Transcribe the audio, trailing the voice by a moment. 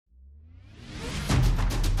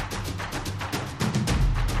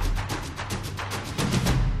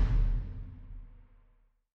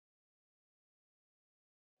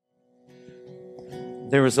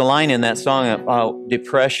There was a line in that song about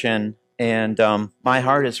depression, and my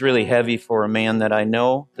heart is really heavy for a man that I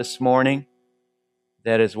know this morning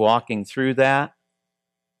that is walking through that.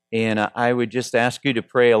 And I would just ask you to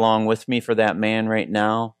pray along with me for that man right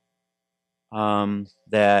now,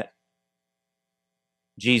 that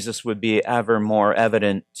Jesus would be ever more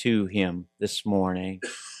evident to him this morning.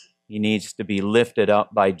 He needs to be lifted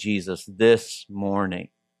up by Jesus this morning.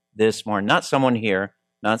 Not someone here,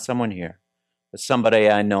 but somebody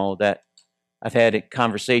I know that I've had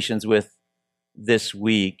conversations with this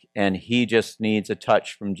week, and he just needs a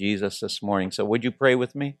touch from Jesus this morning. So would you pray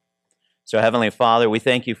with me? So Heavenly Father, we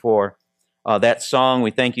thank you for that song.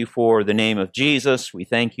 We thank you for the name of Jesus. We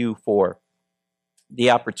thank you for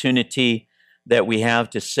the opportunity that we have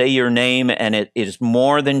to say your name, and it is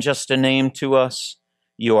more than just a name to us.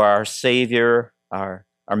 You are our Savior, our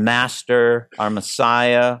Master, our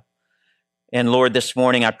Messiah. And Lord, this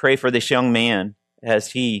morning I pray for this young man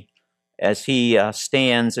as he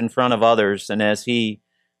stands in front of others, and he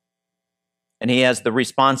has the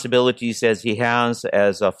responsibilities as he has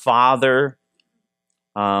as a father.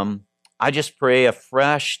 I just pray a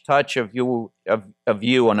fresh touch of you,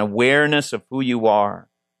 an awareness of who you are,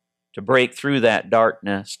 to break through that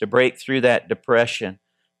darkness, to break through that depression,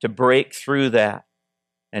 to break through that.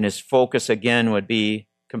 And his focus again would be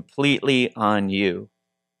completely on you.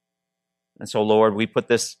 And so, Lord, we put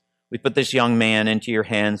this young man into your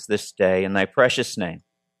hands this day in thy precious name.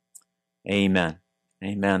 Amen.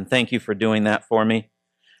 Amen. Thank you for doing that for me.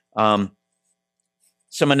 Some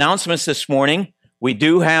announcements this morning. We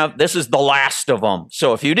do have, this is the last of them.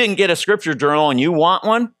 So if you didn't get a scripture journal and you want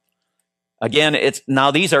one, again, now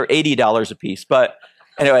these are $80 a piece, but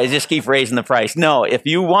anyway, just keep raising the price. No, if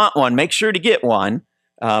you want one, make sure to get one.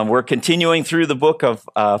 We're continuing through the book of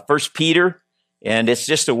 1 Peter, and it's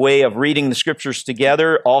just a way of reading the scriptures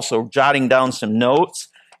together, also jotting down some notes.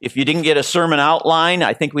 If you didn't get a sermon outline,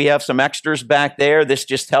 I think we have some extras back there. This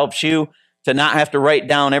just helps you to not have to write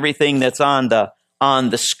down everything that's on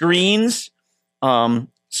the screens. Some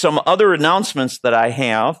other announcements that I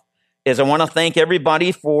have is I want to thank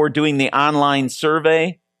everybody for doing the online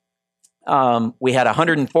survey. We had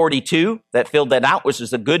 142 that filled that out, which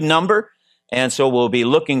is a good number. And so we'll be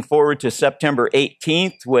looking forward to September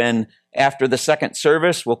 18th when, after the second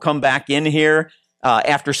service, we'll come back in here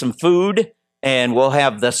after some food, and we'll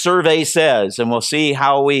have the survey says, and we'll see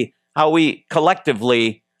how we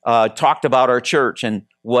collectively talked about our church and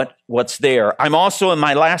what's there. I'm also in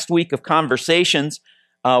my last week of conversations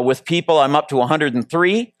with people. I'm up to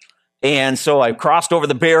 103, and so I crossed over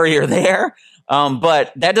the barrier there.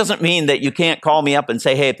 But that doesn't mean that you can't call me up and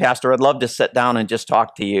say, hey, Pastor, I'd love to sit down and just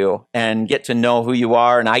talk to you and get to know who you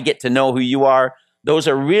are, and I get to know who you are. Those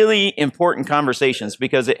are really important conversations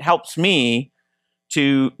because it helps me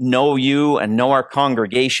to know you and know our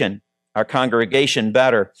congregation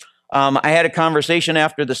better. I had a conversation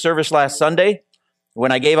after the service last Sunday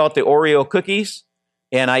when I gave out the Oreo cookies,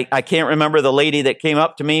 and I can't remember the lady that came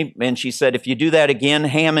up to me, and she said, if you do that again,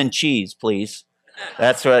 ham and cheese, please.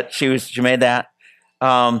 That's what she made that.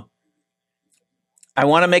 I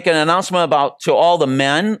want to make an announcement to all the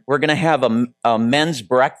men. We're going to have a men's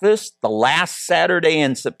breakfast the last Saturday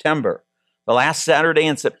in September.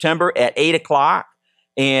 At 8 o'clock.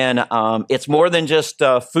 And it's more than just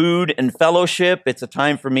food and fellowship. It's a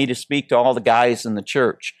time for me to speak to all the guys in the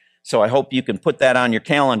church. So I hope you can put that on your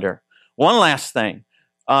calendar. One last thing.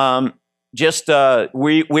 We're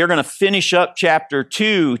going to finish up chapter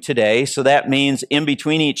 2 today. So that means in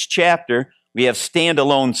between each chapter, we have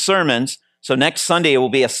standalone sermons. So next Sunday, it will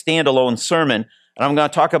be a standalone sermon. And I'm going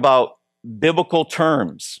to talk about biblical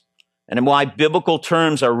terms and why biblical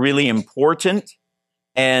terms are really important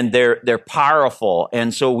and they're powerful.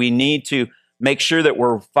 And so we need to make sure that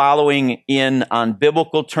we're following in on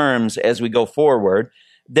biblical terms as we go forward.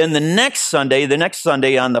 Then the next Sunday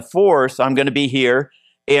on the 4th, I'm going to be here.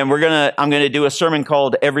 And I'm going to do a sermon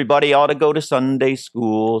called Everybody Ought to Go to Sunday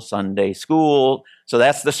School. So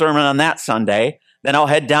that's the sermon on that Sunday. Then I'll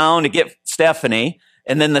head down to get Stephanie.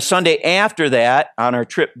 And then the Sunday after that, on our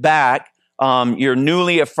trip back, your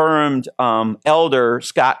newly affirmed elder,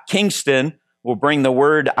 Scott Kingston, will bring the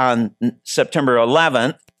word on September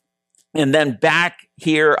 11th. And then back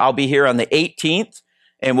here, I'll be here on the 18th,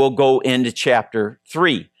 and we'll go into chapter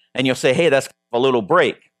 3. And you'll say, hey, that's a little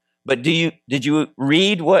break. But did you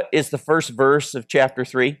read what is the first verse of chapter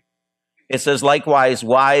 3? It says, likewise,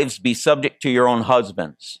 wives, be subject to your own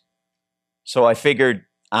husbands. So I figured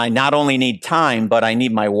I not only need time, but I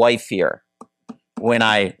need my wife here when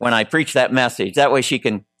I preach that message. That way she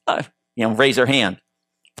can raise her hand.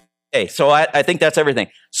 Okay, so I think that's everything.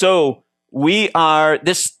 So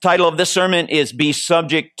This title of this sermon is Be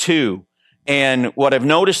Subject To. And what I've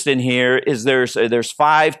noticed in here is there's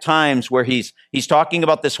 5 times where he's talking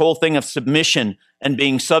about this whole thing of submission and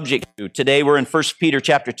being subject to. Today we're in 1 Peter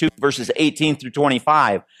chapter 2, verses 18 through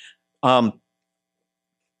 25.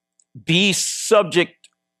 Be subject.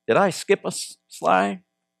 Did I skip a slide?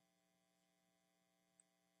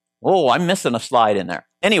 Oh, I'm missing a slide in there.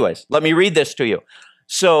 Anyways, let me read this to you.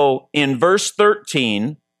 So in verse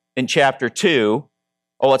 13 in chapter 2,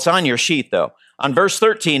 it's on your sheet though. On verse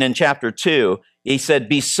 13 in chapter 2, he said,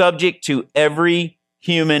 be subject to every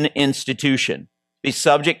human institution. Be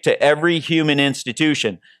subject to every human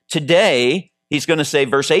institution. Today, he's going to say,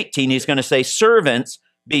 verse 18, he's going to say, servants,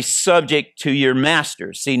 be subject to your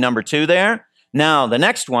masters. See number 2 there? Now, the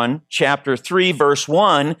next one, chapter 3, verse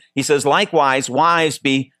 1, he says, likewise, wives,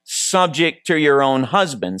 be subject to your own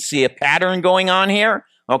husbands. See a pattern going on here?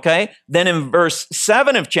 Okay. Then in verse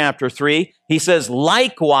 7 of chapter 3, he says,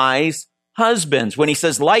 likewise, husbands. When he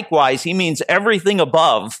says likewise, he means everything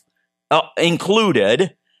above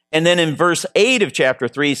included. And then in verse 8 of chapter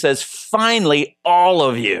 3, he says, finally, all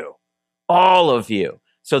of you. All of you.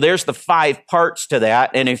 So there's the 5 parts to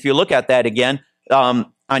that. And if you look at that again,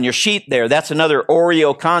 on your sheet there, that's another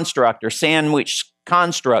Oreo construct or sandwich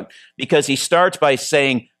construct, because he starts by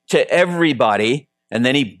saying to everybody, and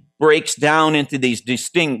then he breaks down into these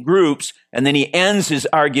distinct groups, and then he ends his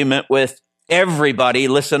argument with everybody,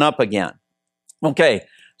 listen up again. Okay,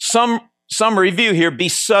 some review here, be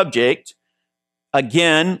subject.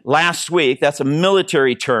 Again, last week, that's a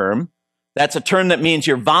military term. That's a term that means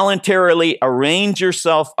you voluntarily arrange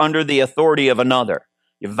yourself under the authority of another.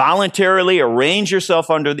 You voluntarily arrange yourself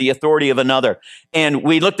under the authority of another. And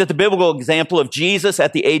we looked at the biblical example of Jesus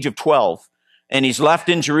at the age of 12. And he's left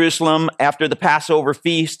in Jerusalem after the Passover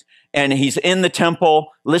feast. And he's in the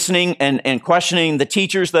temple listening and questioning the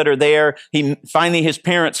teachers that are there. Finally, his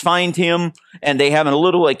parents find him and they have a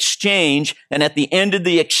little exchange. And at the end of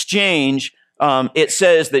the exchange, it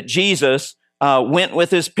says that Jesus went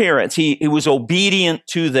with his parents. He was obedient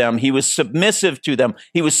to them. He was submissive to them.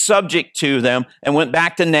 He was subject to them and went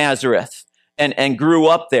back to Nazareth and grew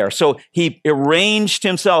up there. So he arranged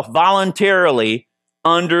himself voluntarily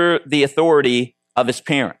under the authority of his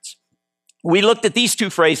parents. We looked at these 2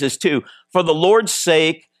 phrases too, for the Lord's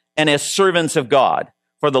sake and as servants of God.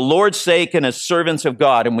 For the Lord's sake and as servants of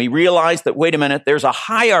God. And we realized that, wait a minute, there's a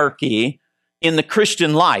hierarchy in the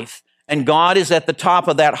Christian life. And God is at the top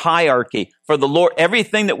of that hierarchy. For the Lord,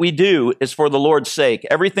 everything that we do is for the Lord's sake.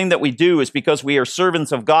 Everything that we do is because we are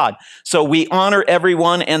servants of God. So we honor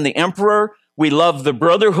everyone and the emperor. We love the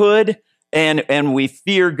brotherhood and we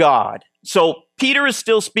fear God. So Peter is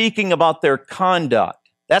still speaking about their conduct.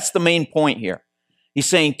 That's the main point here. He's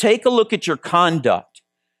saying, take a look at your conduct.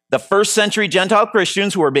 The first century Gentile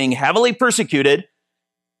Christians who are being heavily persecuted.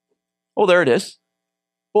 Oh, there it is.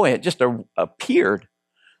 Boy, it just appeared.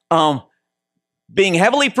 Being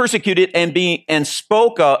heavily persecuted and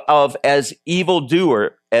spoke of as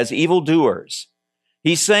evildoers.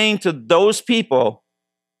 He's saying to those people,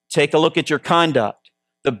 take a look at your conduct.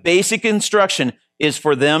 The basic instruction is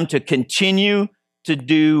for them to continue to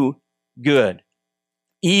do good.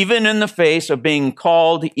 Even in the face of being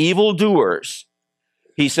called evildoers,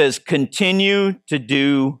 he says, continue to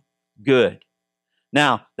do good.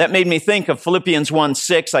 Now, that made me think of Philippians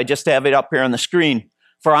 1:6. I just have it up here on the screen.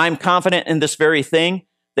 For I'm confident in this very thing,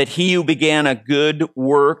 that he who began a good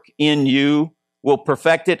work in you will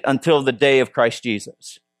perfect it until the day of Christ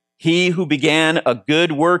Jesus. He who began a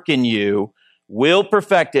good work in you will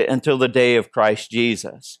perfect it until the day of Christ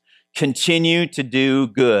Jesus. Continue to do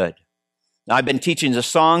good. Now, I've been teaching the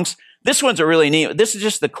songs. This one's a really neat. This is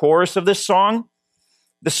just the chorus of this song.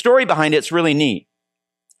 The story behind it's really neat.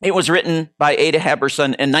 It was written by Ada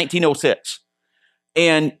Haberson in 1906.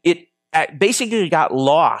 And it basically got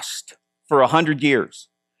lost for 100 years.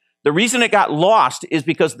 The reason it got lost is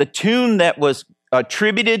because the tune that was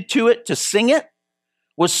attributed to it to sing it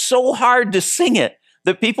was so hard to sing it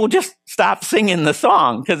that people just stopped singing the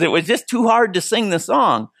song because it was just too hard to sing the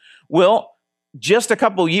song. Well, just a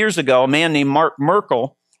couple years ago, a man named Matt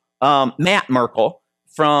Merkel,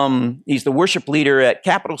 he's the worship leader at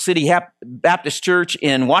Capital City Baptist Church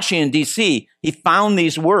in Washington, D.C. He found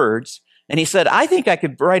these words and he said, I think I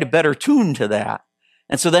could write a better tune to that.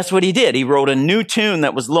 And so that's what he did. He wrote a new tune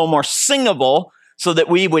that was a little more singable so that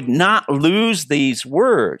we would not lose these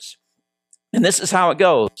words. And this is how it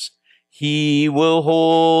goes. He will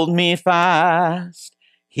hold me fast.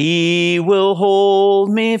 He will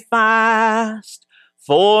hold me fast.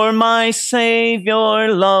 For my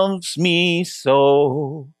Savior loves me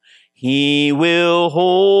so. He will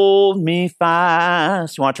hold me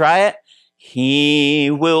fast. You want to try it? He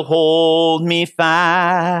will hold me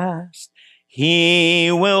fast. He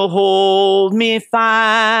will hold me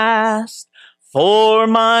fast. For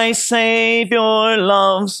my Savior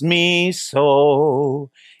loves me so.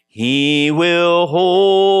 He will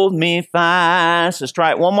hold me fast. Let's try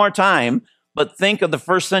it one more time. But think of the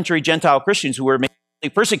first century Gentile Christians who were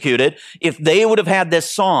persecuted. If they would have had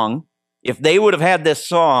this song,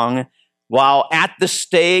 while at the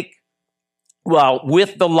stake, while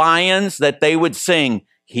with the lions, that they would sing,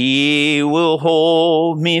 He will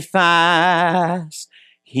hold me fast.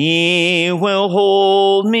 He will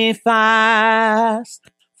hold me fast.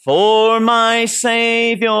 For my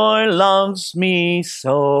Savior loves me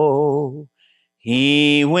so.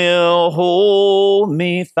 He will hold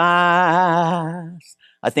me fast.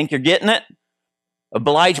 I think you're getting it.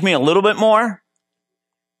 Oblige me a little bit more.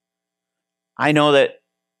 I know that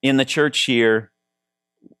in the church here,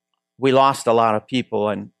 we lost a lot of people,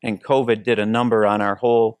 and COVID did a number on our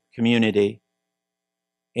whole community.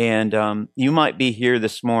 And you might be here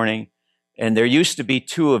this morning, and there used to be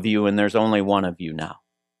 2 of you, and there's only 1 of you now.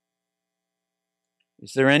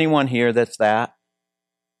 Is there anyone here that's that?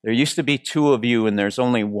 There used to be 2 of you, and there's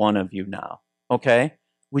only 1 of you now. Okay?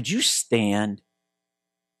 Would you stand?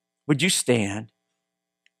 Would you stand?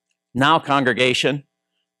 Now, congregation,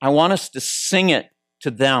 I want us to sing it to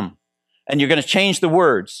them. And you're going to change the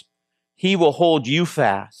words. He will hold you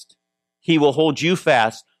fast. He will hold you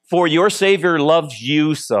fast. For your Savior loves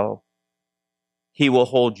you so. He will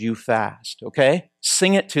hold you fast. Okay?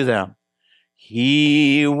 Sing it to them.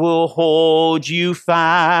 He will hold you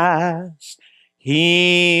fast.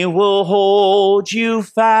 He will hold you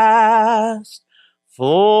fast.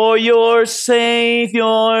 For your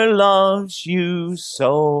Savior loves you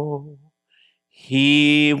so.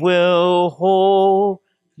 He will hold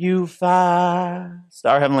you fast.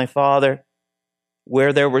 Our Heavenly Father,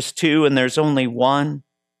 where there was 2 and there's only 1,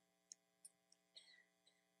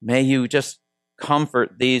 may you just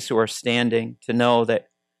comfort these who are standing to know that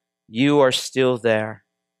you are still there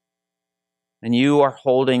and you are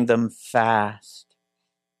holding them fast.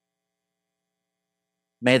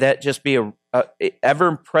 May that just be a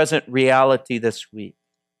ever-present reality this week.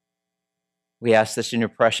 We ask this in your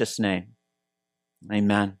precious name.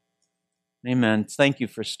 Amen. Amen. Thank you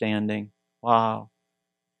for standing. Wow.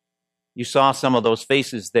 You saw some of those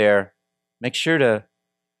faces there. Make sure to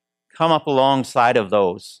come up alongside of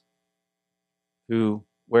those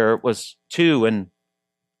where it was 2 and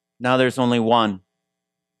now there's only 1.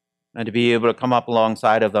 And to be able to come up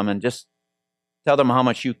alongside of them and just tell them how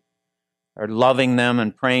much you are loving them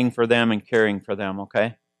and praying for them and caring for them,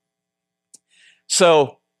 okay?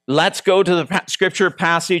 So let's go to the scripture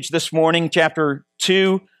passage this morning, chapter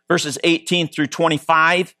 2, verses 18 through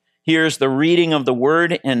 25. Here's the reading of the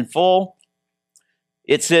word in full.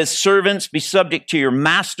 It says, "Servants, be subject to your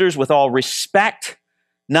masters with all respect,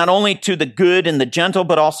 not only to the good and the gentle,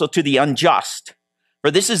 but also to the unjust. For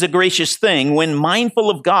this is a gracious thing. When mindful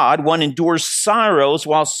of God, one endures sorrows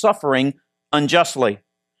while suffering unjustly.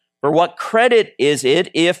 For what credit is it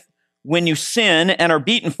if, when you sin and are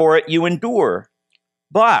beaten for it, you endure?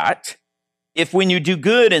 But if when you do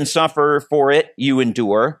good and suffer for it, you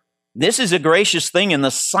endure, this is a gracious thing in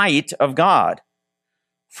the sight of God.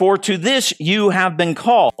 For to this you have been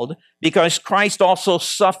called, because Christ also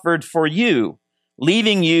suffered for you,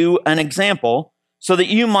 leaving you an example, so that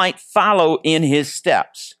you might follow in his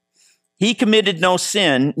steps. He committed no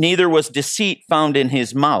sin, neither was deceit found in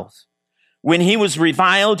his mouth. When he was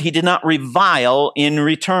reviled, he did not revile in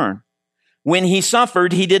return. When he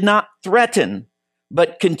suffered, he did not threaten,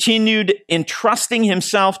 but continued entrusting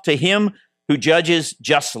himself to him who judges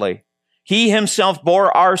justly. He himself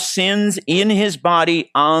bore our sins in his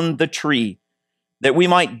body on the tree, that we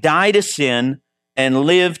might die to sin and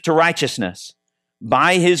live to righteousness.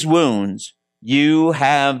 By his wounds you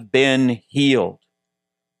have been healed.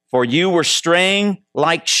 For you were straying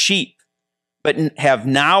like sheep, but have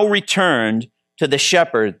now returned to the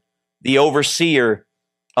shepherd, the overseer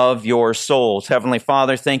of your souls." Heavenly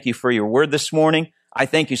Father, thank you for your word this morning. I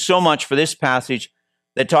thank you so much for this passage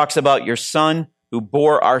that talks about your Son who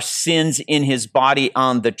bore our sins in his body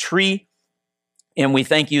on the tree. And we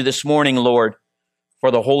thank you this morning, Lord,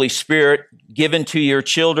 for the Holy Spirit given to your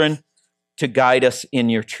children to guide us in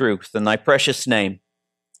your truth. In thy precious name,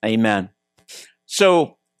 amen.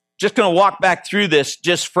 So, just going to walk back through this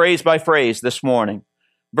just phrase by phrase this morning.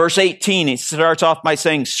 Verse 18, he starts off by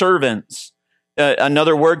saying servants.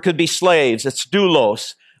 Another word could be slaves. It's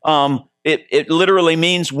doulos. It literally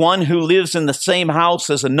means one who lives in the same house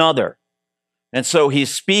as another. And so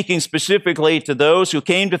he's speaking specifically to those who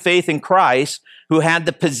came to faith in Christ, who had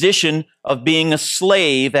the position of being a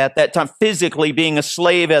slave at that time, physically being a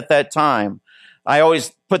slave at that time. I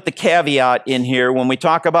always put the caveat in here. When we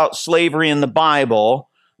talk about slavery in the Bible,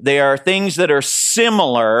 there are things that are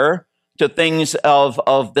similar to things of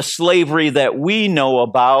the slavery that we know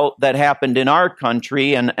about that happened in our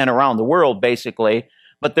country and around the world, basically.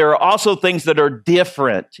 But there are also things that are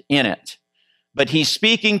different in it. But he's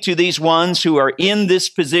speaking to these ones who are in this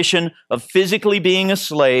position of physically being a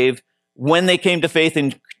slave when they came to faith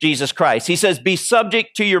in Jesus Christ. He says, be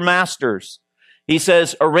subject to your masters. He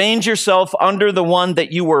says, arrange yourself under the one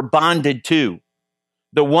that you were bonded to.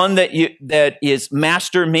 The one that is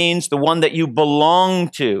master means the one that you belong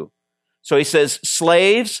to. So he says,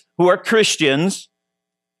 slaves who are Christians,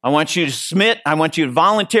 I want you to submit. I want you to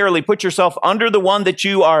voluntarily put yourself under the one that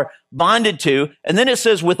you are bonded to. And then it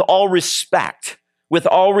says, with all respect. With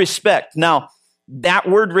all respect. Now, that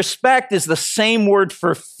word respect is the same word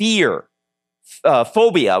for fear,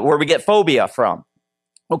 phobia, where we get phobia from.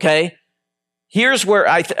 Okay? Here's where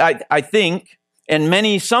I think,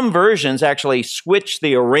 and some versions actually switch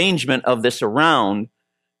the arrangement of this around,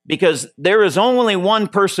 because there is only one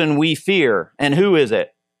person we fear. And who is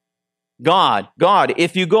it? God. God.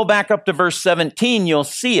 If you go back up to verse 17, you'll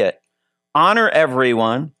see it. Honor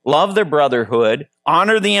everyone, love their brotherhood,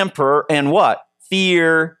 honor the emperor, and what?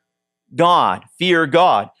 Fear God. Fear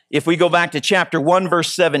God. If we go back to chapter 1,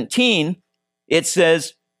 verse 17, it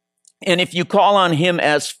says, and if you call on him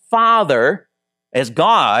as Father, as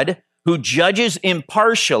God, who judges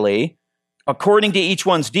impartially, according to each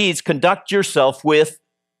one's deeds, conduct yourself with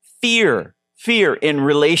fear. Fear in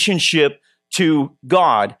relationship to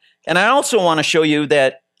God. And I also want to show you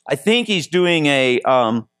that I think he's doing a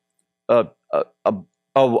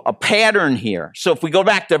pattern here. So if we go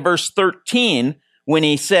back to verse 13, when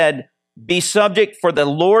he said, be subject for the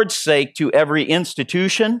Lord's sake to every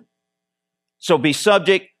institution. So be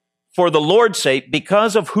subject for the Lord's sake,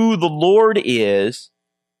 because of who the Lord is,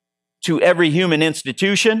 to every human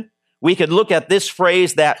institution. We could look at this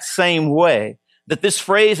phrase that same way, that this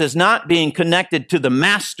phrase is not being connected to the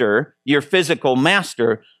master, your physical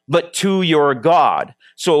master, but to your God.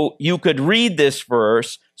 So you could read this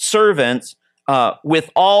verse, servants, with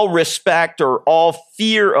all respect or all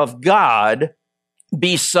fear of God,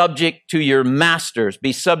 be subject to your masters.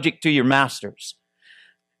 Be subject to your masters.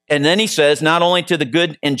 And then he says, not only to the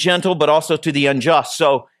good and gentle, but also to the unjust.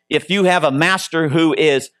 So if you have a master who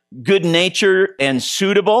is good natured and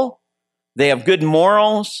suitable, they have good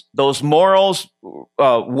morals, those morals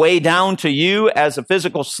weigh down to you as a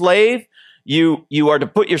physical slave, you are to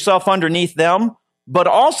put yourself underneath them, but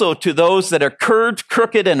also to those that are curved,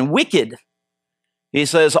 crooked, and wicked. He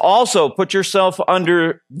says, also put yourself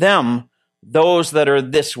under them, those that are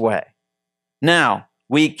this way. Now,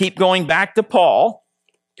 we keep going back to Paul,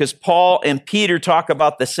 because Paul and Peter talk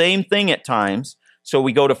about the same thing at times. So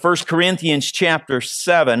we go to 1 Corinthians chapter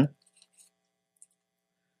 7,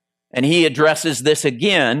 and he addresses this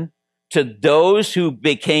again to those who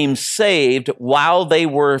became saved while they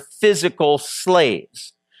were physical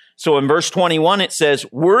slaves. So in verse 21, it says,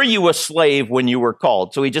 were you a slave when you were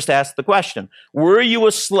called? So he just asked the question, were you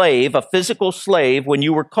a slave, a physical slave, when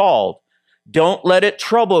you were called? Don't let it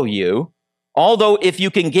trouble you. Although if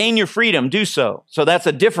you can gain your freedom, do so. So that's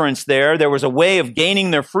a difference there. There was a way of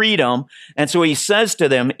gaining their freedom. And so he says to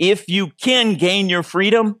them, if you can gain your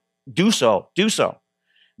freedom, do so. Do so.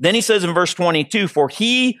 Then he says in verse 22, for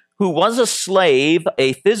he who was a slave,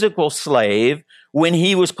 a physical slave, when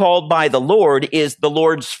he was called by the Lord, is the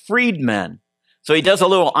Lord's freedman. So he does a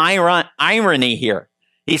little irony here.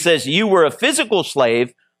 He says, you were a physical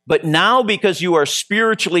slave, but now because you are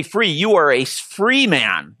spiritually free, you are a free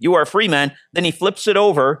man. You are a free man. Then he flips it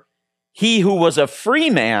over. He who was a free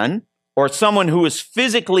man, or someone who was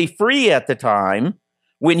physically free at the time,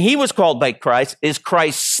 when he was called by Christ, is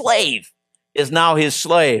Christ's slave, is now his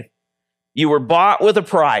slave. You were bought with a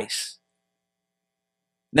price.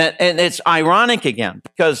 And it's ironic again,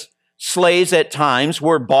 because slaves at times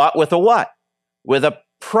were bought with a what? With a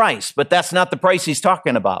price. But that's not the price he's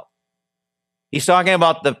talking about. He's talking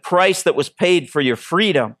about the price that was paid for your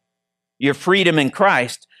freedom in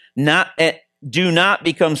Christ. Do not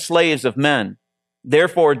become slaves of men.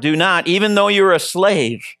 Therefore, do not, even though you're a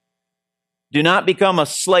slave, do not become a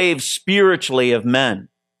slave spiritually of men.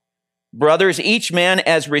 Brothers, each man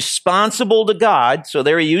as responsible to God. So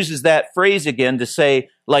there he uses that phrase again to say,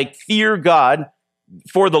 like, fear God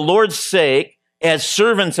for the Lord's sake, as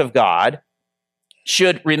servants of God,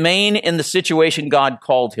 should remain in the situation God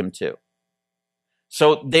called him to.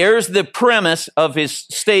 So there's the premise of his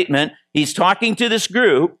statement. He's talking to this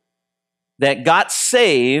group that got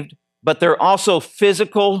saved, but they're also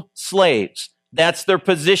physical slaves. That's their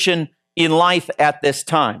position in life at this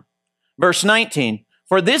time. Verse 19,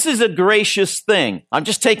 for this is a gracious thing. I'm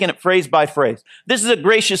just taking it phrase by phrase. This is a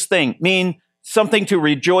gracious thing, mean something to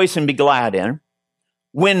rejoice and be glad in.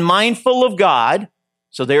 When mindful of God,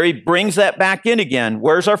 so there he brings that back in again.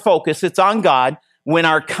 Where's our focus? It's on God. When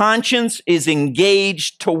our conscience is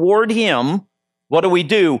engaged toward him, what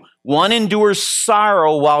do? One endures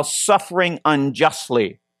sorrow while suffering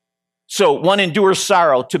unjustly. So one endures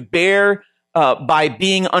sorrow to bear by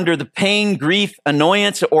being under the pain, grief,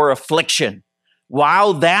 annoyance, or affliction.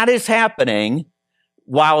 While that is happening,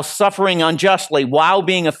 while suffering unjustly, while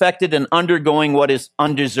being affected and undergoing what is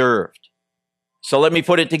undeserved. So let me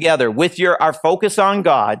put it together. With our focus on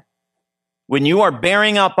God, when you are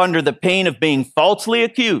bearing up under the pain of being falsely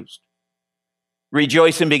accused,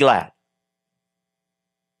 rejoice and be glad.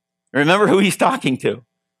 Remember who he's talking to.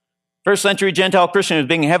 First century Gentile Christian who's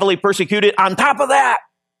being heavily persecuted. On top of that,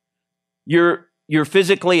 you're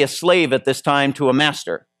physically a slave at this time to a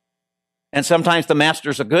master. And sometimes the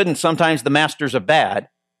masters are good and sometimes the masters are bad.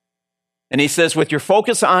 And he says, with your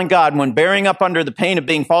focus on God, when bearing up under the pain of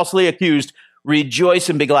being falsely accused, rejoice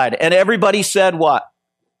and be glad. And everybody said what?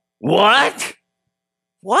 What?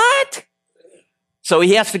 What? So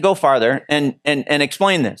he has to go farther and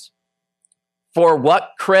explain this. For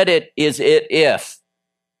what credit is it if?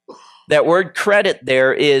 That word credit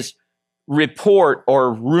there is report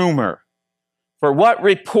or rumor. For what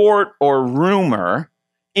report or rumor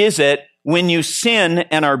is it when you sin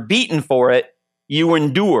and are beaten for it, you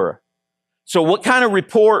endure? So what kind of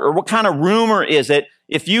report or what kind of rumor is it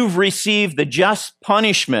if you've received the just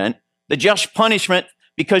punishment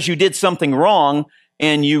because you did something wrong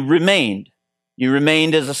and you remained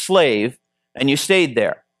as a slave and you stayed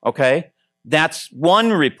there, okay? That's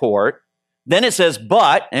one report. Then it says,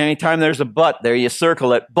 but, anytime there's a but there, you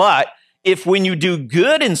circle it, but if when you do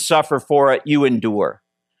good and suffer for it, you endure.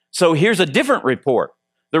 So here's a different report.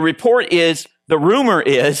 The rumor is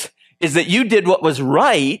that you did what was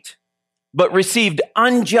right, but received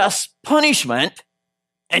unjust punishment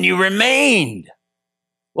and you remained.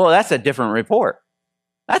 Well, that's a different report.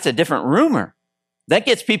 That's a different rumor. That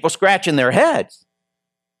gets people scratching their heads.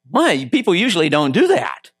 Why? People usually don't do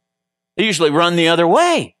that. They usually run the other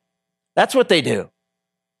way. That's what they do.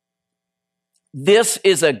 This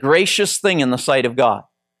is a gracious thing in the sight of God.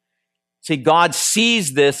 See, God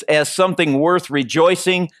sees this as something worth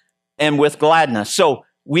rejoicing and with gladness. So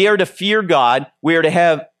we are to fear God. We are to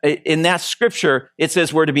have, in that scripture, it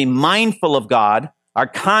says we're to be mindful of God. Our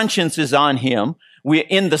conscience is on him. We're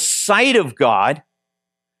in the sight of God.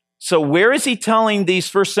 So where is he telling these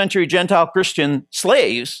first century Gentile Christian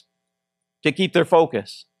slaves to keep their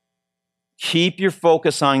focus? Keep your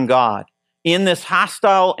focus on God. In this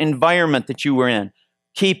hostile environment that you were in,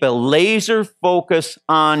 keep a laser focus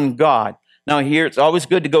on God. Now here, it's always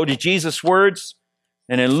good to go to Jesus' words.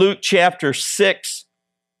 And in Luke chapter 6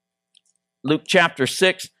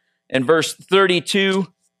 and verse 32,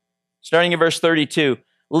 starting in verse 32,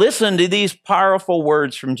 listen to these powerful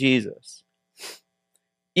words from Jesus.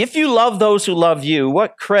 If you love those who love you,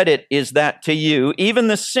 what credit is that to you? Even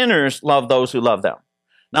the sinners love those who love them.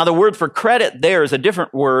 Now, the word for credit there is a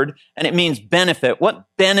different word, and it means benefit. What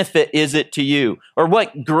benefit is it to you? Or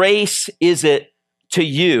what grace is it to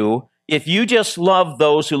you if you just love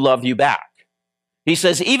those who love you back? He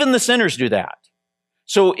says, even the sinners do that.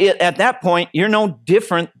 So at that point, you're no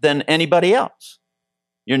different than anybody else.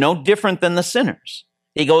 You're no different than the sinners.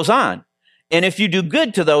 He goes on. And if you do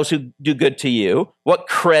good to those who do good to you, what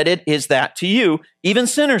credit is that to you? Even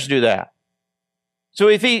sinners do that. So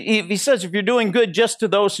if he says, if you're doing good just to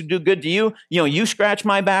those who do good to you, you scratch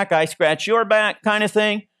my back, I scratch your back kind of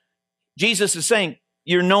thing. Jesus is saying,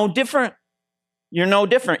 you're no different. You're no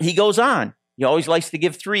different. He goes on. He always likes to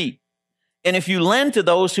give 3. And if you lend to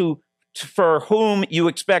those for whom you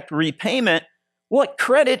expect repayment, what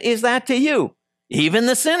credit is that to you? Even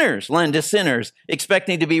the sinners lend to sinners,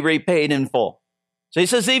 expecting to be repaid in full. So he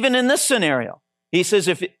says, even in this scenario, he says,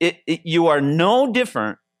 if you are no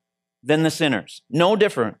different than the sinners. No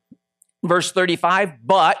different. Verse 35,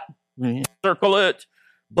 but, circle it,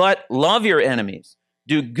 but love your enemies.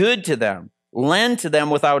 Do good to them. Lend to them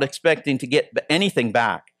without expecting to get anything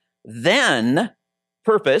back. Then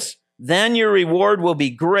your reward will be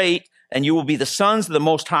great and you will be the sons of the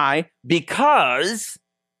Most High because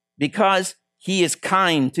he is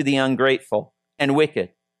kind to the ungrateful and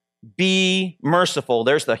wicked. Be merciful.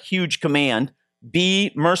 There's the huge command.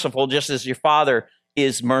 Be merciful just as your Father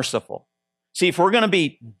is merciful. See, if we're going to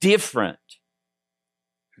be different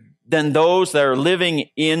than those that are living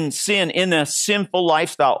in sin, in a sinful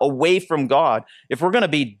lifestyle, away from God. If we're going to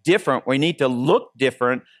be different, we need to look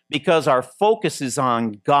different because our focus is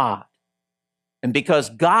on God. And because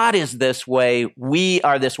God is this way, we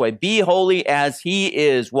are this way. Be holy as he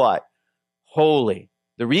is what? Holy.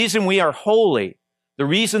 The reason we are holy, the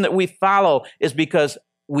reason that we follow is because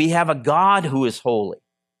we have a God who is holy.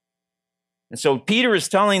 And so Peter is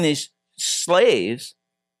telling these slaves,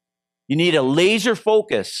 you need a laser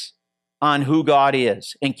focus on who God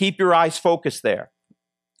is and keep your eyes focused there.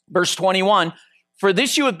 Verse 21, for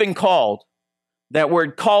this you have been called. That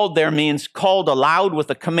word called there means called aloud with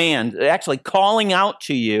a command, actually calling out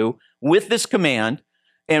to you with this command.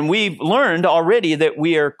 And we've learned already that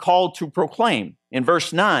we are called to proclaim. In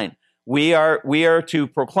verse 9, we are to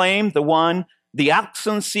proclaim the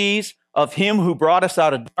excellencies of him who brought us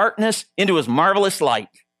out of darkness into his marvelous light.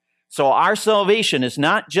 So our salvation is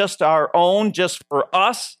not just our own, just for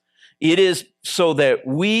us. It is so that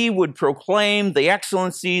we would proclaim the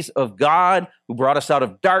excellencies of God who brought us out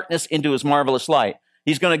of darkness into his marvelous light.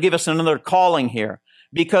 He's going to give us another calling here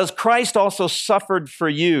because Christ also suffered for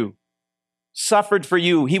you. Suffered for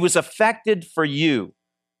you. He was affected for you.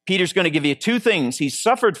 Peter's going to give you two things. He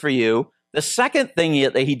suffered for you. The second thing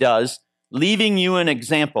that he does, leaving you an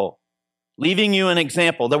example. Leaving you an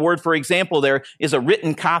example. The word for example there is a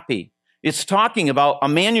written copy. It's talking about a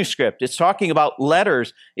manuscript. It's talking about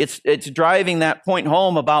letters. It's driving that point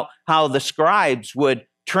home about how the scribes would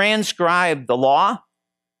transcribe the law.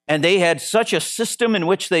 And they had such a system in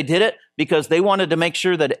which they did it because they wanted to make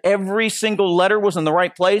sure that every single letter was in the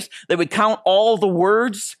right place. They would count all the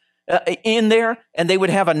words in there, and they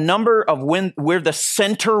would have a number of where the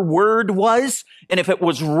center word was. And if it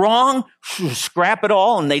was wrong, scrap it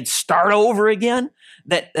all, and they'd start over again.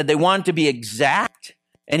 That they wanted to be exact.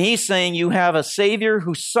 And he's saying you have a Savior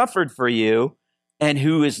who suffered for you and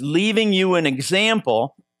who is leaving you an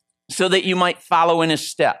example so that you might follow in his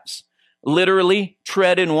steps. Literally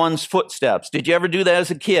tread in one's footsteps. Did you ever do that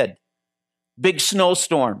as a kid? Big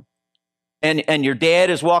snowstorm. And your dad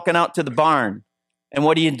is walking out to the barn. And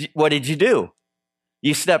what did you do?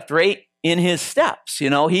 You stepped right in his steps. You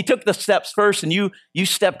know, he took the steps first and you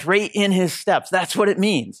stepped right in his steps. That's what it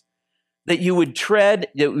means. That you would tread,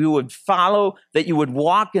 that you would follow, that you would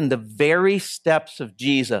walk in the very steps of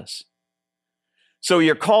Jesus. So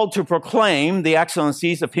you're called to proclaim the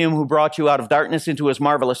excellencies of him who brought you out of darkness into his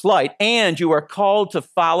marvelous light, and you are called to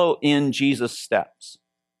follow in Jesus' steps.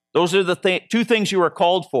 Those are the two things you are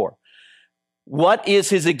called for. What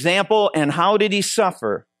is his example and how did he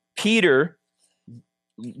suffer? Peter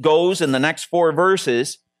goes in the next 4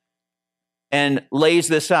 verses and lays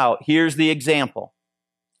this out. Here's the example.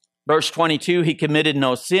 Verse 22, he committed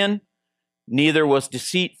no sin, neither was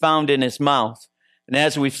deceit found in his mouth. And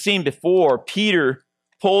as we've seen before, Peter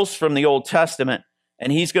pulls from the Old Testament,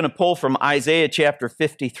 and he's going to pull from Isaiah chapter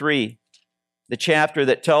 53, the chapter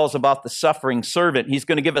that tells about the suffering servant. He's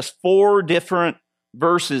going to give us 4 different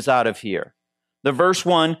verses out of here. The verse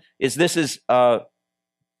 1 is, this is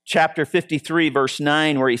chapter 53, verse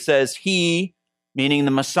 9, where he says, he, meaning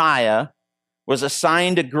the Messiah, was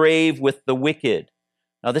assigned a grave with the wicked.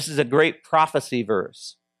 Now, this is a great prophecy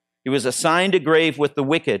verse. He was assigned a grave with the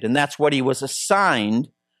wicked, and that's what he was assigned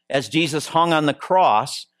as Jesus hung on the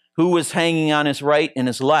cross. Who was hanging on his right and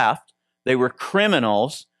his left? They were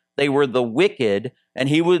criminals. They were the wicked, and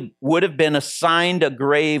he would have been assigned a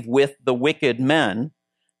grave with the wicked men.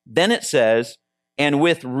 Then it says, and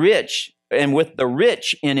with the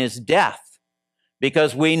rich in his death.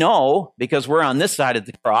 Because we know, because we're on this side of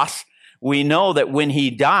the cross, we know that when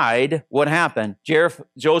he died, what happened?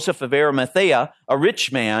 Joseph of Arimathea, a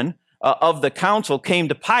rich man of the council, came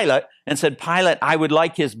to Pilate and said, Pilate, I would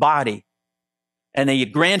like his body. And they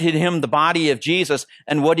granted him the body of Jesus.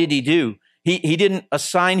 And what did he do? He didn't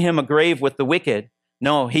assign him a grave with the wicked.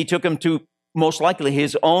 No, he took him to most likely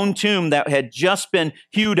his own tomb that had just been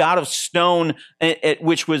hewed out of stone,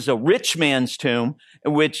 which was a rich man's tomb,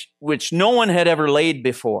 which no one had ever laid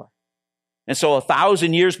before. And so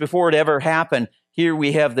 1,000 years before it ever happened, here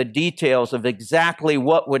we have the details of exactly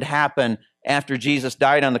what would happen after Jesus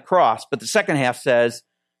died on the cross. But the second half says,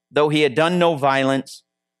 though he had done no violence,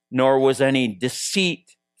 nor was any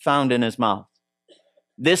deceit found in his mouth.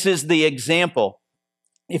 This is the example.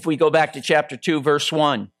 If we go back to chapter 2, verse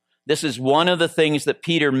 1, this is one of the things that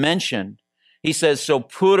Peter mentioned. He says, so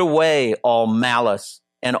put away all malice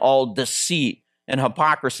and all deceit and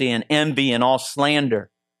hypocrisy and envy and all slander.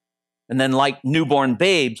 And then like newborn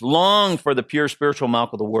babes, long for the pure spiritual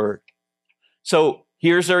milk of the word. So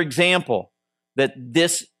here's our example that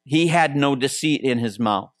he had no deceit in his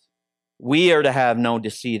mouth. We are to have no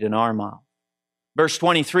deceit in our mouth. Verse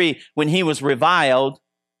 23, when he was reviled,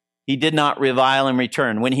 he did not revile in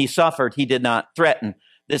return. When he suffered, he did not threaten.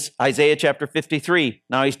 This Isaiah chapter 53.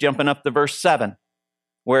 Now he's jumping up to verse 7,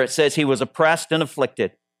 where it says he was oppressed and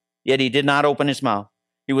afflicted, yet he did not open his mouth.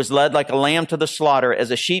 He was led like a lamb to the slaughter,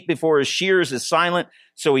 as a sheep before his shearers is silent,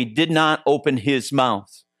 so he did not open his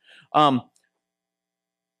mouth.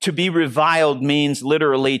 To be reviled means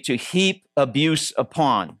literally to heap abuse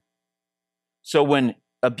upon. So when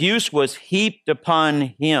abuse was heaped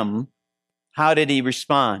upon him, how did he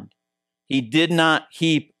respond? He did not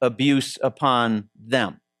heap abuse upon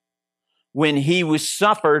them. When he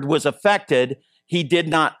was affected, he did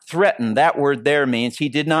not threaten. That word there means he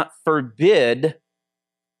did not forbid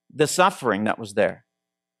the suffering that was there,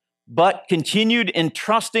 but continued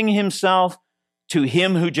entrusting himself to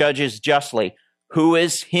him who judges justly. Who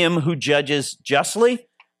is him who judges justly?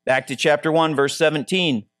 Back to chapter 1, verse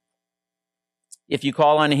 17. If you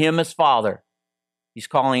call on him as Father, he's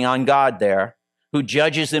calling on God there, who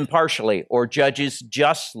judges impartially or judges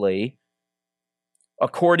justly,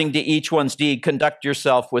 according to each one's deed, conduct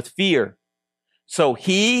yourself with fear. So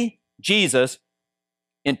he, Jesus,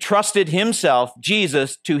 entrusted himself,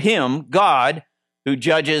 Jesus, to him, God, who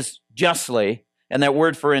judges justly. And that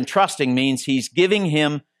word for entrusting means he's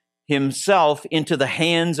giving himself into the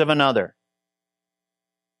hands of another.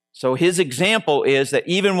 So his example is that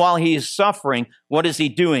even while he is suffering, what is he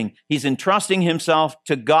doing? He's entrusting himself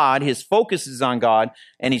to God. His focus is on God,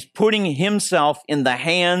 and he's putting himself in the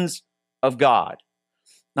hands of God.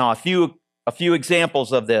 Now, a few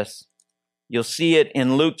examples of this. You'll see it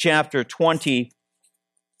in Luke chapter 22,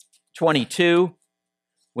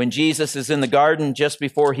 when Jesus is in the garden just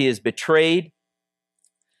before he is betrayed,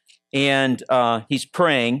 and he's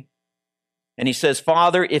praying. And he says,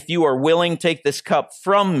 Father, if you are willing, take this cup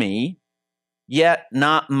from me, yet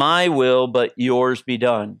not my will, but yours be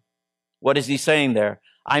done. What is he saying there?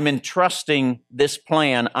 I'm entrusting this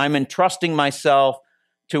plan. I'm entrusting myself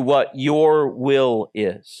to what your will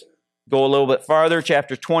is. Go a little bit farther,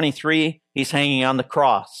 chapter 23, he's hanging on the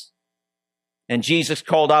cross. And Jesus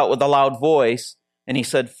called out with a loud voice, and he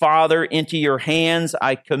said, Father, into your hands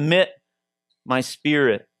I commit my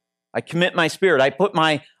spirit. I commit my spirit. I put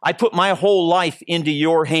my whole life into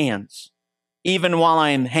your hands, even while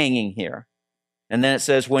I am hanging here. And then it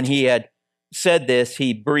says, when he had said this,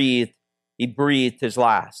 he breathed his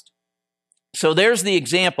last. So there's the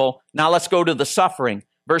example. Now let's go to the suffering.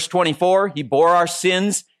 Verse 24, he bore our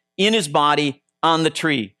sins in his body on the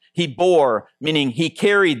tree. He bore, meaning he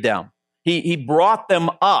carried them. He brought them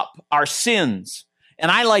up, our sins. And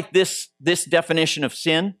I like this definition of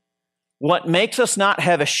sin. What makes us not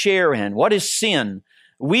have a share in? What is sin?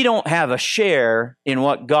 We don't have a share in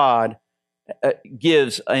what God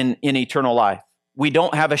gives in eternal life. We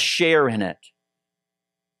don't have a share in it.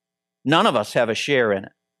 None of us have a share in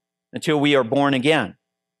it until we are born again,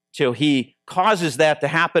 till he causes that to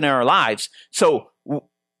happen in our lives. So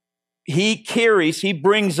he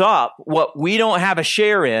brings up what we don't have a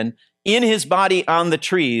share in his body on the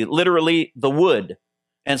tree, literally the wood.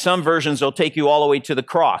 And some versions will take you all the way to the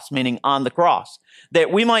cross, meaning on the cross,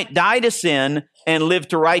 that we might die to sin and live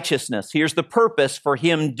to righteousness. Here's the purpose for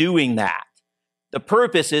him doing that. The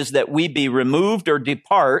purpose is that we be removed or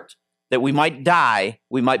depart, that we might die.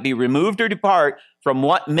 We might be removed or depart from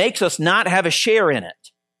what makes us not have a share in it.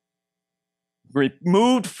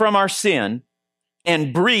 Removed from our sin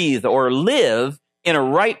and breathe or live in a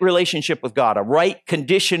right relationship with God, a right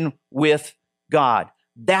condition with God.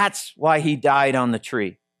 That's why he died on the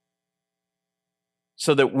tree.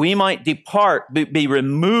 So that we might depart, be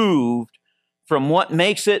removed from what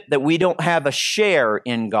makes it that we don't have a share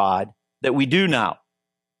in God, that we do now.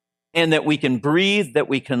 And that we can breathe, that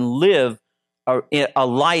we can live a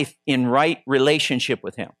life in right relationship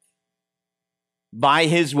with him. By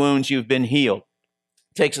his wounds you've been healed.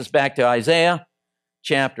 Takes us back to Isaiah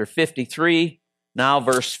chapter 53, now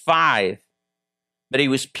verse 5. But he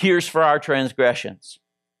was pierced for our transgressions.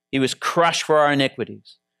 He was crushed for our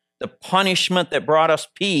iniquities. The punishment that brought us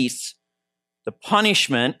peace, the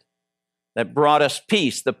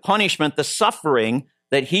suffering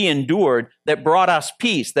that he endured that brought us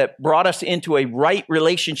peace, that brought us into a right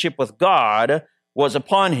relationship with God was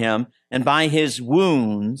upon him, and by his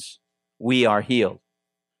wounds we are healed.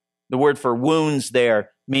 The word for wounds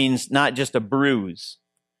there means not just a bruise.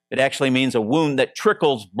 It actually means a wound that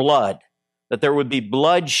trickles blood, that there would be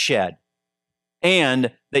blood shed,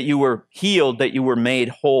 and that you were healed, that you were made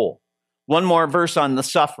whole. One more verse on the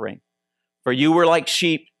suffering. For you were like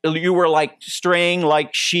sheep, you were like straying like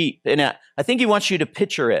sheep. And I think he wants you to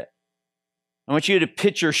picture it. I want you to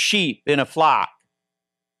picture sheep in a flock.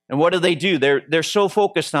 And what do? They're so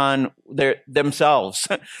focused on themselves.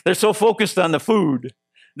 They're so focused on the food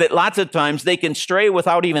that lots of times they can stray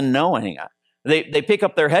without even knowing it. They pick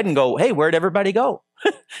up their head and go, hey, where'd everybody go?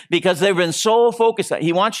 Because they've been so focused.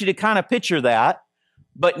 He wants you to kind of picture that.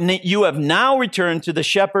 But you have now returned to the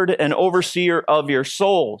shepherd and overseer of your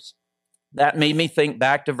souls. That made me think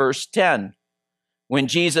back to verse 10. When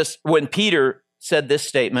Peter said this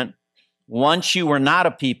statement, once you were not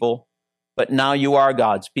a people, but now you are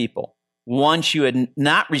God's people. Once you had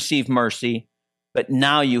not received mercy, but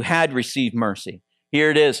now you had received mercy. Here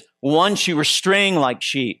it is. Once you were straying like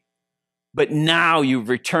sheep, but now you've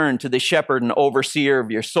returned to the shepherd and overseer of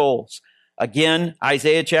your souls. Again,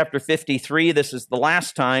 Isaiah chapter 53, this is the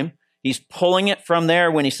last time. He's pulling it from there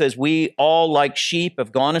when he says, we all like sheep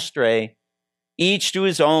have gone astray, each to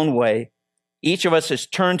his own way. Each of us has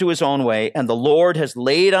turned to his own way, and the Lord has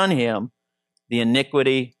laid on him the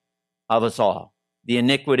iniquity of us all. The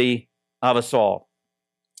iniquity of us all.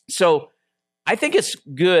 So I think it's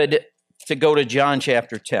good to go to John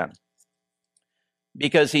chapter 10,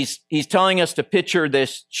 because he's telling us to picture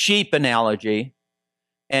this sheep analogy,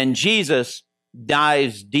 and Jesus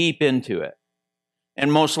dives deep into it.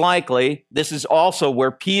 And most likely, this is also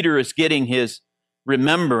where Peter is getting his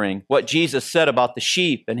remembering what Jesus said about the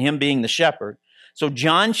sheep and him being the shepherd. So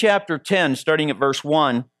John chapter 10, starting at verse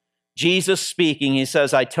 1, Jesus speaking, he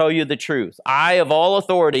says, I tell you the truth. I have all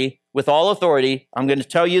authority, with all authority, I'm going to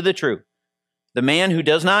tell you the truth. The man who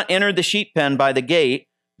does not enter the sheep pen by the gate,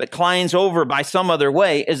 but climbs over by some other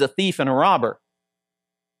way, is a thief and a robber.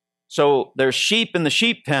 So there's sheep in the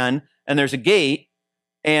sheep pen, and there's a gate,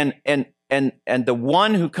 and the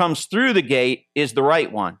one who comes through the gate is the right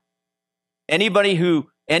one. Any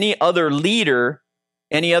other leader,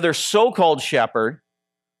 any other so-called shepherd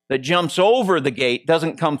that jumps over the gate,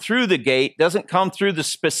 doesn't come through the gate, doesn't come through the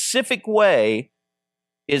specific way,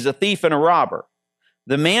 is a thief and a robber.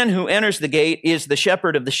 The man who enters the gate is the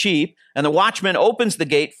shepherd of the sheep, and the watchman opens the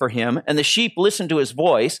gate for him, and the sheep listen to his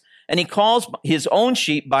voice, and he calls his own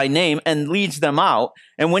sheep by name and leads them out.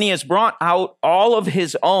 And when he has brought out all of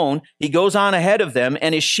his own, he goes on ahead of them,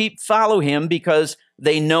 and his sheep follow him because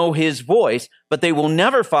they know his voice, but they will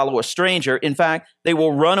never follow a stranger. In fact, they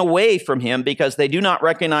will run away from him because they do not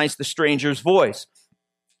recognize the stranger's voice.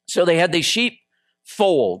 So they had these sheep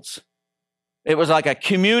folds. It was like a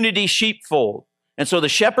community sheepfold. And so the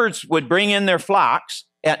shepherds would bring in their flocks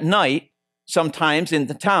at night, sometimes in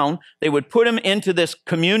the town. They would put them into this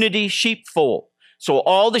community sheepfold. So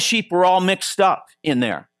all the sheep were all mixed up in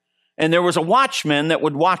there. And there was a watchman that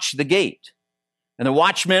would watch the gate. And the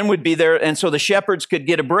watchman would be there, and so the shepherds could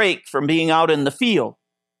get a break from being out in the field.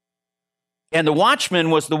 And the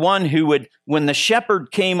watchman was the one who would, when the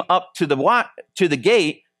shepherd came up to the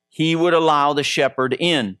gate, he would allow the shepherd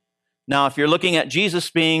in. Now, if you're looking at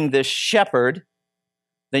Jesus being the shepherd,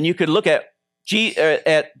 then you could look at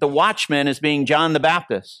the watchman as being John the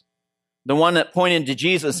Baptist, the one that pointed to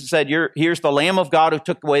Jesus and said, here's the Lamb of God who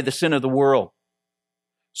took away the sin of the world.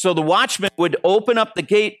 So the watchman would open up the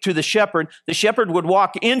gate to the shepherd. The shepherd would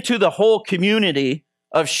walk into the whole community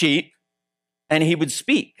of sheep, and he would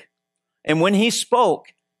speak. And when he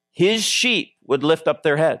spoke, his sheep would lift up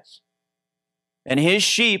their heads, and his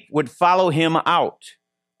sheep would follow him out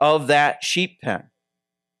of that sheep pen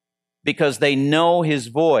because they know his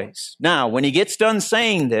voice. Now, when he gets done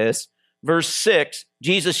saying this, verse 6,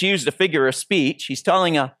 Jesus used a figure of speech. He's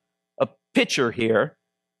telling a picture here,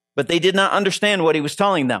 but they did not understand what he was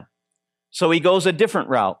telling them. So he goes a different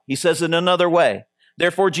route. He says it another way.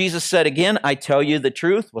 Therefore, Jesus said again, I tell you the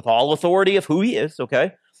truth with all authority of who he is,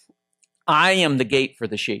 okay? I am the gate for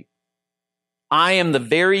the sheep. I am the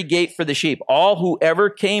very gate for the sheep. All who ever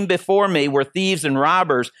came before me were thieves and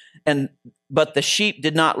robbers, but the sheep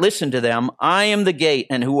did not listen to them. I am the gate,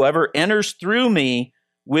 and whoever enters through me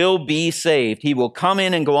will be saved. He will come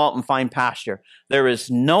in and go out and find pasture. There is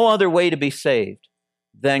no other way to be saved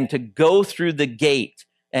than to go through the gate.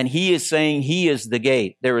 And he is saying he is the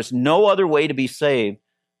gate. There is no other way to be saved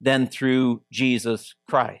than through Jesus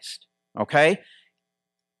Christ. Okay?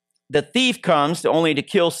 The thief comes only to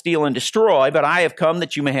kill, steal, and destroy, but I have come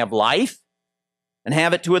that you may have life and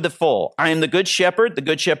have it to the full. I am the good shepherd. The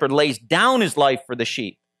good shepherd lays down his life for the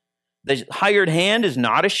sheep. The hired hand is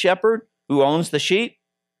not a shepherd who owns the sheep.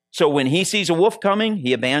 So when he sees a wolf coming,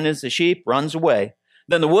 he abandons the sheep, runs away.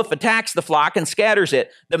 Then the wolf attacks the flock and scatters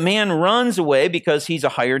it. The man runs away because he's a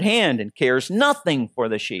hired hand and cares nothing for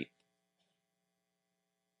the sheep.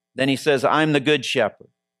 Then he says, I'm the good shepherd.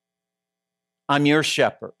 I'm your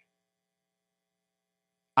shepherd.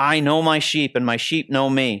 I know my sheep and my sheep know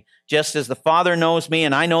me, just as the Father knows me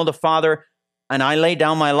and I know the Father, and I lay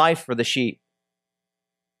down my life for the sheep.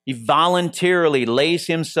 He voluntarily lays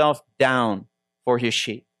himself down for his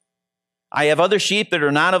sheep. I have other sheep that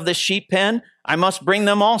are not of this sheep pen. I must bring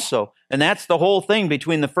them also. And that's the whole thing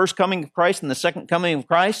between the first coming of Christ and the second coming of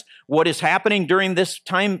Christ. What is happening during this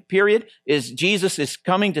time period is Jesus is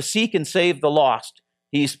coming to seek and save the lost.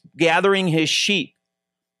 He's gathering his sheep.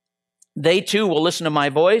 They too will listen to my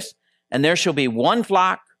voice, and there shall be one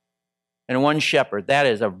flock and one shepherd. That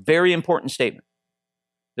is a very important statement.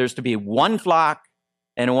 There's to be one flock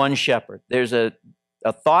and one shepherd. There's a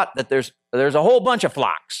thought that there's a whole bunch of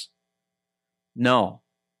flocks. No.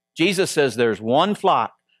 Jesus says there's one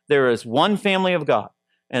flock, there is one family of God,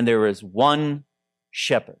 and there is one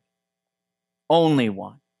shepherd. Only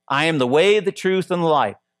one. I am the way, the truth, and the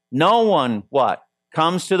life. No one, what?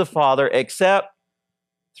 Comes to the Father except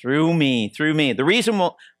through me, through me. The reason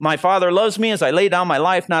my Father loves me is I lay down my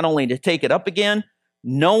life not only to take it up again.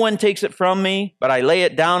 No one takes it from me, but I lay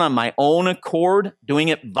it down on my own accord, doing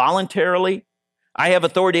it voluntarily. I have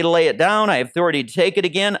authority to lay it down. I have authority to take it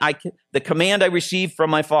again. The command I received from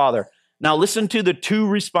my Father. Now listen to the two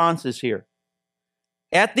responses here.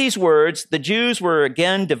 At these words, the Jews were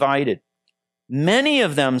again divided. Many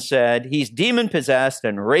of them said, he's demon-possessed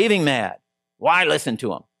and raving mad. Why listen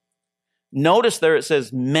to him? Notice there it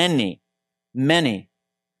says many, many.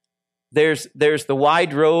 There's the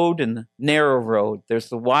wide road and the narrow road. There's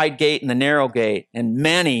the wide gate and the narrow gate. And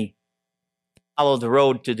many follow the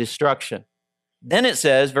road to destruction. Then it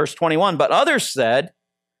says, verse 21, but others said,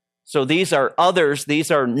 so these are others, these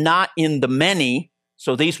are not in the many,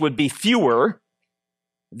 so these would be fewer.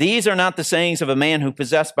 These are not the sayings of a man who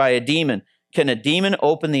possessed by a demon. Can a demon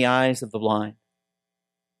open the eyes of the blind?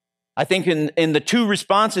 I think in the two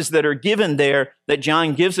responses that are given there, that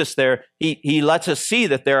John gives us there, he lets us see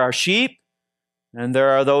that there are sheep and there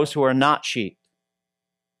are those who are not sheep.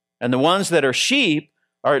 And the ones that are sheep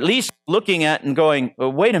are at least looking at and going, oh,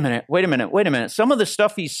 wait a minute. Some of the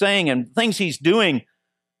stuff he's saying and things he's doing,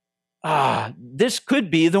 this could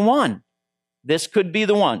be the one. This could be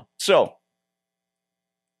the one. So,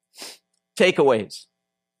 takeaways.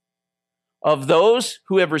 Of those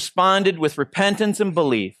who have responded with repentance and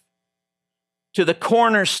belief to the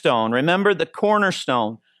cornerstone, remember the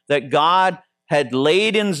cornerstone that God had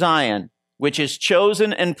laid in Zion, which is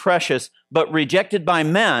chosen and precious, but rejected by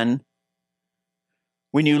men.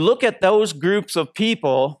 When you look at those groups of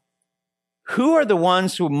people, who are the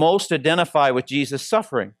ones who most identify with Jesus'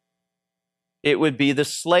 suffering? It would be the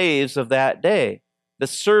slaves of that day, the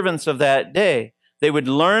servants of that day. They would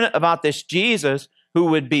learn about this Jesus who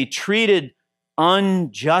would be treated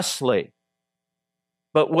unjustly.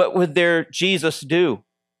 But what would their Jesus do?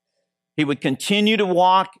 He would continue to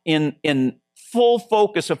walk in full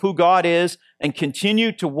focus of who God is and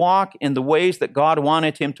continue to walk in the ways that God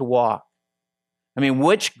wanted him to walk. I mean,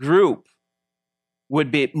 which group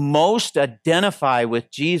would be most identify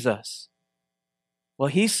with Jesus? Well,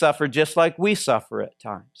 he suffered just like we suffer at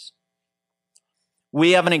times.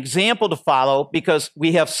 We have an example to follow because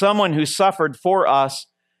we have someone who suffered for us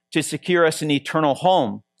to secure us an eternal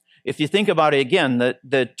home. If you think about it again,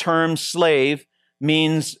 the term slave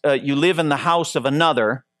means you live in the house of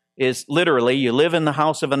another, is literally you live in the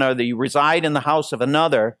house of another, you reside in the house of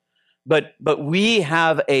another. But we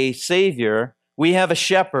have a Savior, we have a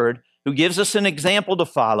shepherd who gives us an example to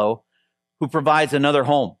follow, who provides another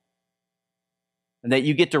home. And that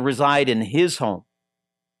you get to reside in his home.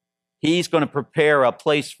 He's going to prepare a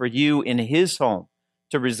place for you in his home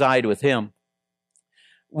to reside with him.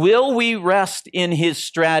 Will we rest in his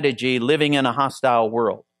strategy living in a hostile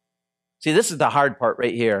world? See, this is the hard part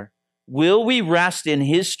right here. Will we rest in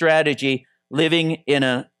his strategy living in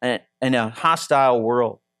a hostile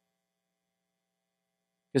world?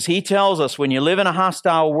 Because he tells us when you live in a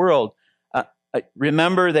hostile world,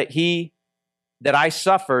 remember that I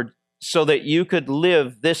suffered so that you could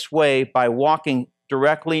live this way by walking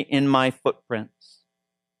directly in my footprints.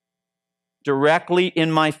 Directly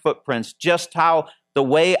in my footprints. Just how the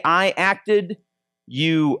way I acted,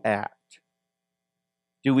 you act.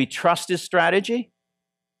 Do we trust his strategy?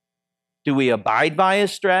 Do we abide by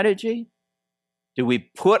his strategy? Do we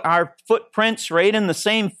put our footprints right in the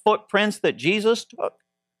same footprints that Jesus took?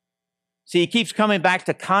 See, he keeps coming back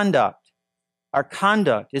to conduct. Our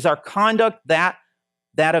conduct. Is our conduct that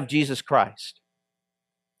of Jesus Christ?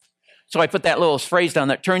 So I put that little phrase down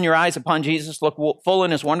there, turn your eyes upon Jesus, look full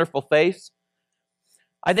in his wonderful face.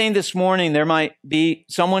 I think this morning there might be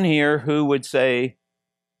someone here who would say,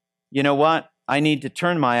 you know what? I need to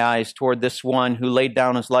turn my eyes toward this one who laid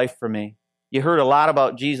down his life for me. You heard a lot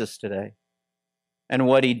about Jesus today and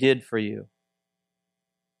what he did for you.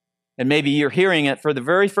 And maybe you're hearing it for the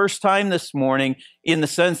very first time this morning in the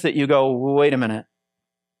sense that you go, wait a minute.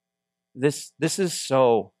 This is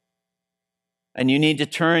so. And you need to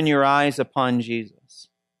turn your eyes upon Jesus.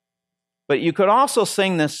 But you could also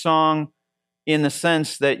sing this song in the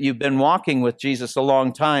sense that you've been walking with Jesus a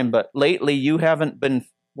long time, but lately you haven't been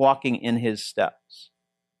walking in his steps.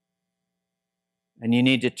 And you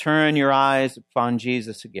need to turn your eyes upon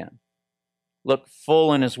Jesus again. Look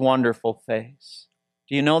full in his wonderful face.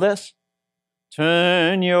 Do you know this?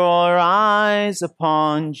 Turn your eyes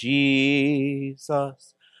upon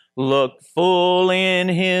Jesus. Look full in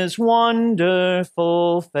his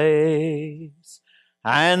wonderful face,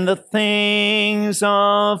 and the things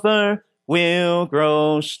of earth will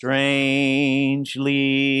grow strangely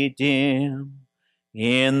dim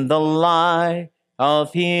in the light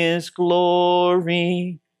of his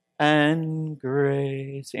glory and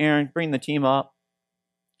grace. Aaron, bring the team up.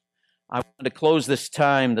 I wanted to close this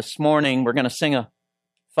time this morning. We're going to sing a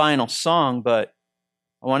final song, but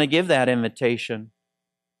I want to give that invitation.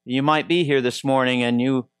 You might be here this morning and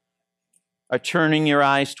you are turning your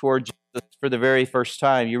eyes toward Jesus for the very first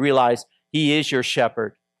time. You realize he is your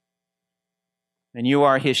shepherd and you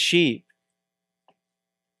are his sheep.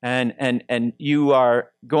 And you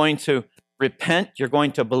are going to repent. You're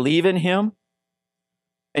going to believe in him.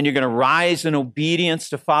 And you're going to rise in obedience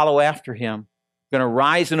to follow after him. You're going to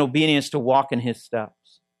rise in obedience to walk in his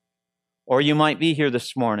steps. Or you might be here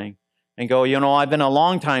this morning and go, I've been a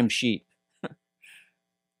long-time sheep.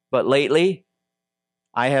 But lately,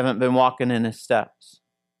 I haven't been walking in his steps.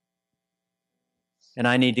 And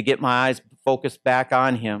I need to get my eyes focused back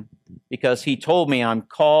on him because he told me I'm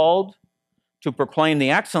called to proclaim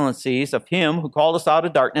the excellencies of him who called us out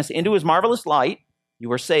of darkness into his marvelous light.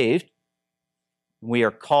 You are saved. We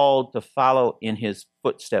are called to follow in his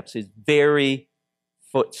footsteps, his very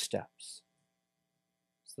footsteps.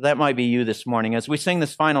 So that might be you this morning. As we sing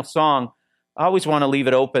this final song, I always want to leave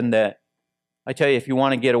it open that I tell you, if you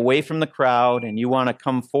want to get away from the crowd and you want to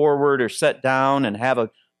come forward or sit down and have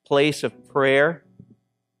a place of prayer,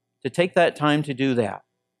 to take that time to do that.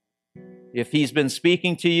 If he's been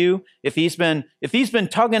speaking to you, if he's been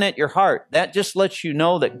tugging at your heart, that just lets you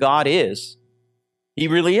know that God is. He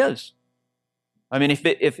really is. I mean,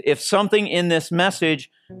 if something in this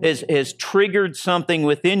message has triggered something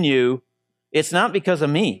within you, it's not because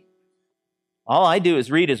of me. All I do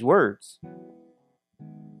is read his words.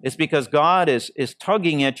 It's because God is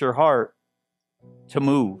tugging at your heart to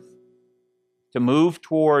move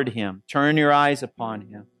toward him. Turn your eyes upon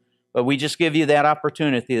him. But we just give you that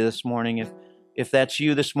opportunity this morning. If that's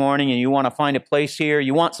you this morning and you want to find a place here,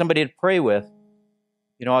 you want somebody to pray with,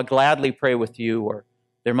 I'll gladly pray with you. Or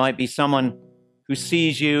there might be someone who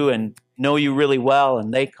sees you and know you really well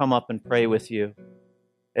and they come up and pray with you.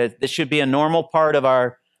 This should be a normal part of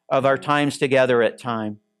our times together at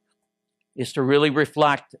time, is to really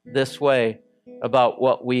reflect this way about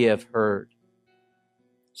what we have heard.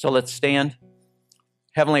 So let's stand.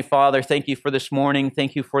 Heavenly Father, thank you for this morning.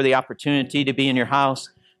 Thank you for the opportunity to be in your house.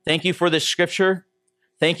 Thank you for this scripture.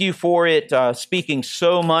 Thank you for it speaking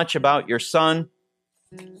so much about your Son.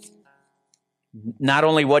 Not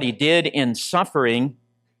only what he did in suffering,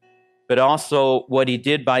 but also what he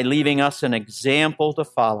did by leaving us an example to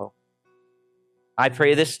follow. I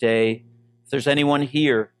pray this day, if there's anyone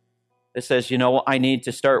here that says, I need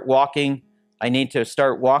to start walking. I need to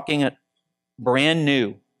start walking brand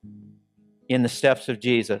new in the steps of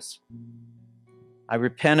Jesus. I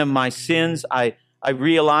repent of my sins. I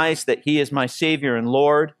realize that he is my Savior and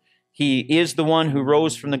Lord. He is the one who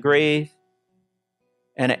rose from the grave.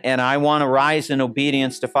 And I want to rise in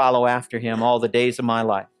obedience to follow after him all the days of my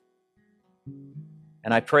life.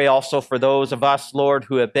 And I pray also for those of us, Lord,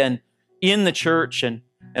 who have been in the church and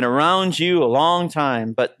around you a long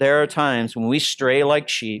time, but there are times when we stray like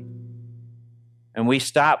sheep and we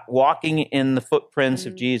stop walking in the footprints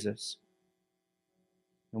of Jesus.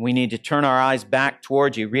 And we need to turn our eyes back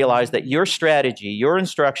towards you, realize that your strategy, your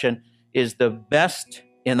instruction is the best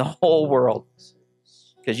in the whole world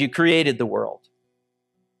because you created the world.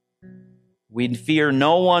 We fear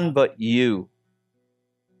no one but you.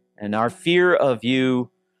 And our fear of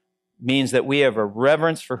you means that we have a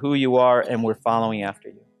reverence for who you are and we're following after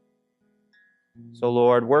you. So,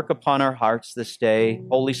 Lord, work upon our hearts this day.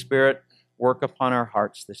 Holy Spirit, work upon our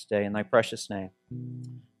hearts this day. In thy precious name,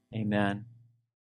 amen.